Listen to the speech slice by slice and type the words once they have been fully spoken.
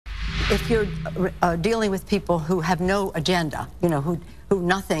if you're dealing with people who have no agenda, you know, who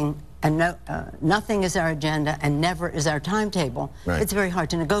nothing and nothing is our agenda and never is our timetable, right, it's very hard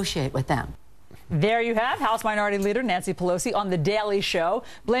to negotiate with them. There you have House Minority Leader Nancy Pelosi on The Daily Show,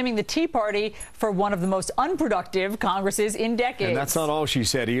 blaming the Tea Party for one of the most unproductive Congresses in decades. And that's not all she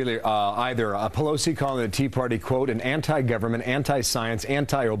said either. Pelosi calling the Tea Party, quote, an anti-government, anti-science,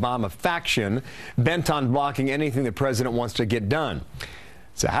 anti-Obama faction bent on blocking anything the president wants to get done.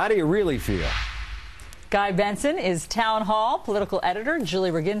 So how do you really feel? Guy Benson is Town Hall political editor.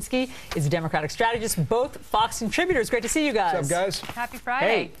 Julie Roginski is a Democratic strategist, both Fox contributors. Great to see you guys. What's up, guys? Happy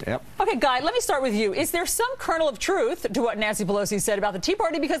Friday. Hey. Yep. Okay, Guy, let me start with you. Is there some kernel of truth to what Nancy Pelosi said about the Tea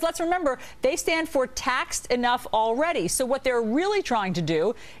Party? Because let's remember, they stand for taxed enough already. So what they're really trying to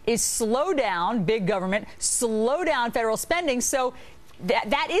do is slow down big government, slow down federal spending. So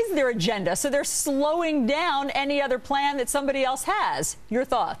that is their agenda. So they're slowing down any other plan that somebody else has. Your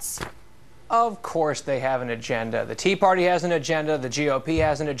thoughts? Of course they have an agenda. The Tea Party has an agenda. The GOP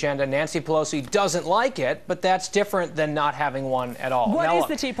has an agenda. Nancy Pelosi doesn't like it, but that's different than not having one at all. What is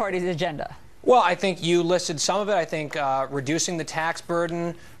the Tea Party's agenda? Well, I think you listed some of it. I think reducing the tax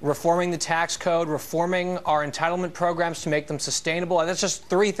burden, reforming the tax code, reforming our entitlement programs to make them sustainable. That's just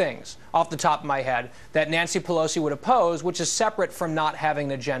three things off the top of my head that Nancy Pelosi would oppose, which is separate from not having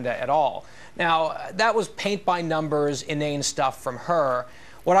an agenda at all. Now, that was paint by numbers, inane stuff from her.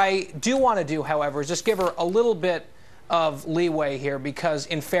 What I do want to do, however, is just give her a little bit of leeway here because,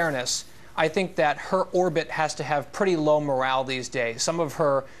 in fairness, I think that her orbit has to have pretty low morale these days. Some of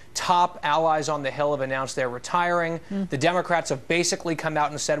her top allies on the Hill have announced they're retiring. The Democrats have basically come out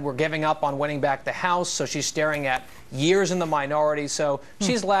and said we're giving up on winning back the House, so she's staring at years in the minority. So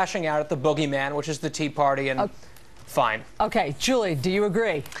she's lashing out at the boogeyman, which is the Tea Party, and fine. Okay, Julie, do you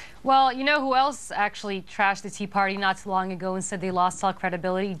agree? Well, you know who else actually trashed the Tea Party not too long ago and said they lost all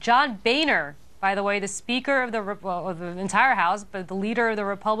credibility? John Boehner, by the way, the Speaker of the entire House, but the leader of the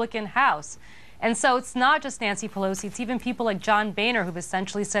Republican House. And so it's not just Nancy Pelosi, it's even people like John Boehner who've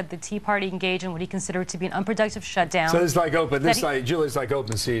essentially said the Tea Party engaged in what he considered to be an unproductive shutdown. So it's like open, Julie's like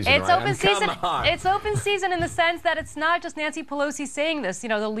open season, it's right? Open season. Come on. It's open season in the sense that it's not just Nancy Pelosi saying this. You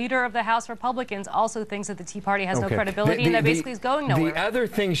know, the leader of the House Republicans also thinks that the Tea Party has no credibility and that basically is going nowhere. The other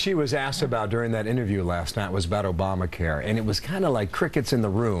thing she was asked about during that interview last night was about Obamacare, and it was kind of like crickets in the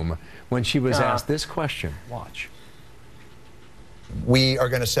room when she was asked this question. Watch. We are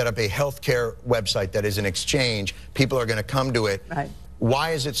going to set up a healthcare website that is an exchange. People are going to come to it. Right. Why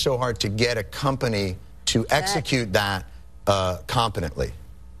is it so hard to get a company to execute that competently?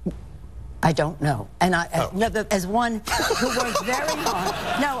 I don't know. And as one who works very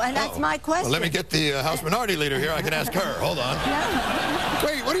hard. No, and that's my question. Well, let me get the House Minority Leader here. I can ask her. Hold on. No.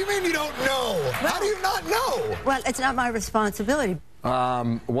 Wait, what do you mean you don't know? How do you not know? Well, it's not my responsibility.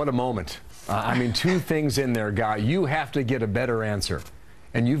 What a moment. I mean, two things in there, Guy. You have to get a better answer,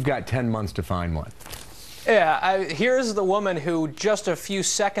 and you've got 10 months to find one. Yeah, here's the woman who just a few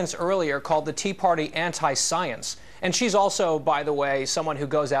seconds earlier called the Tea Party anti-science. And she's also, by the way, someone who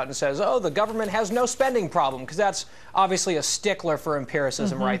goes out and says, oh, the government has no spending problem, because that's obviously a stickler for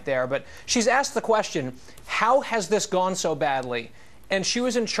empiricism right there. But she's asked the question, how has this gone so badly? And she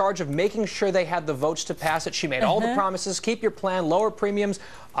was in charge of making sure they had the votes to pass it. She made all the promises, keep your plan, lower premiums.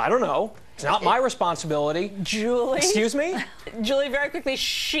 I don't know. It's not my responsibility. Julie? Excuse me? Julie, very quickly,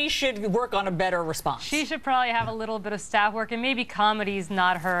 she should work on a better response. She should probably have a little bit of staff work, and maybe comedy's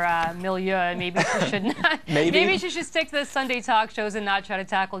not her milieu. Maybe she should not. Maybe she should stick to the Sunday talk shows and not try to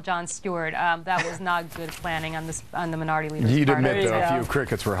tackle Jon Stewart. That was not good planning on the Minority Leader's part. You'd admit, though, a few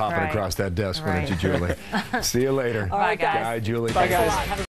crickets were hopping across that desk, wouldn't you, Julie? See you later. All right, guys. Guy, Julie. Thanks a lot.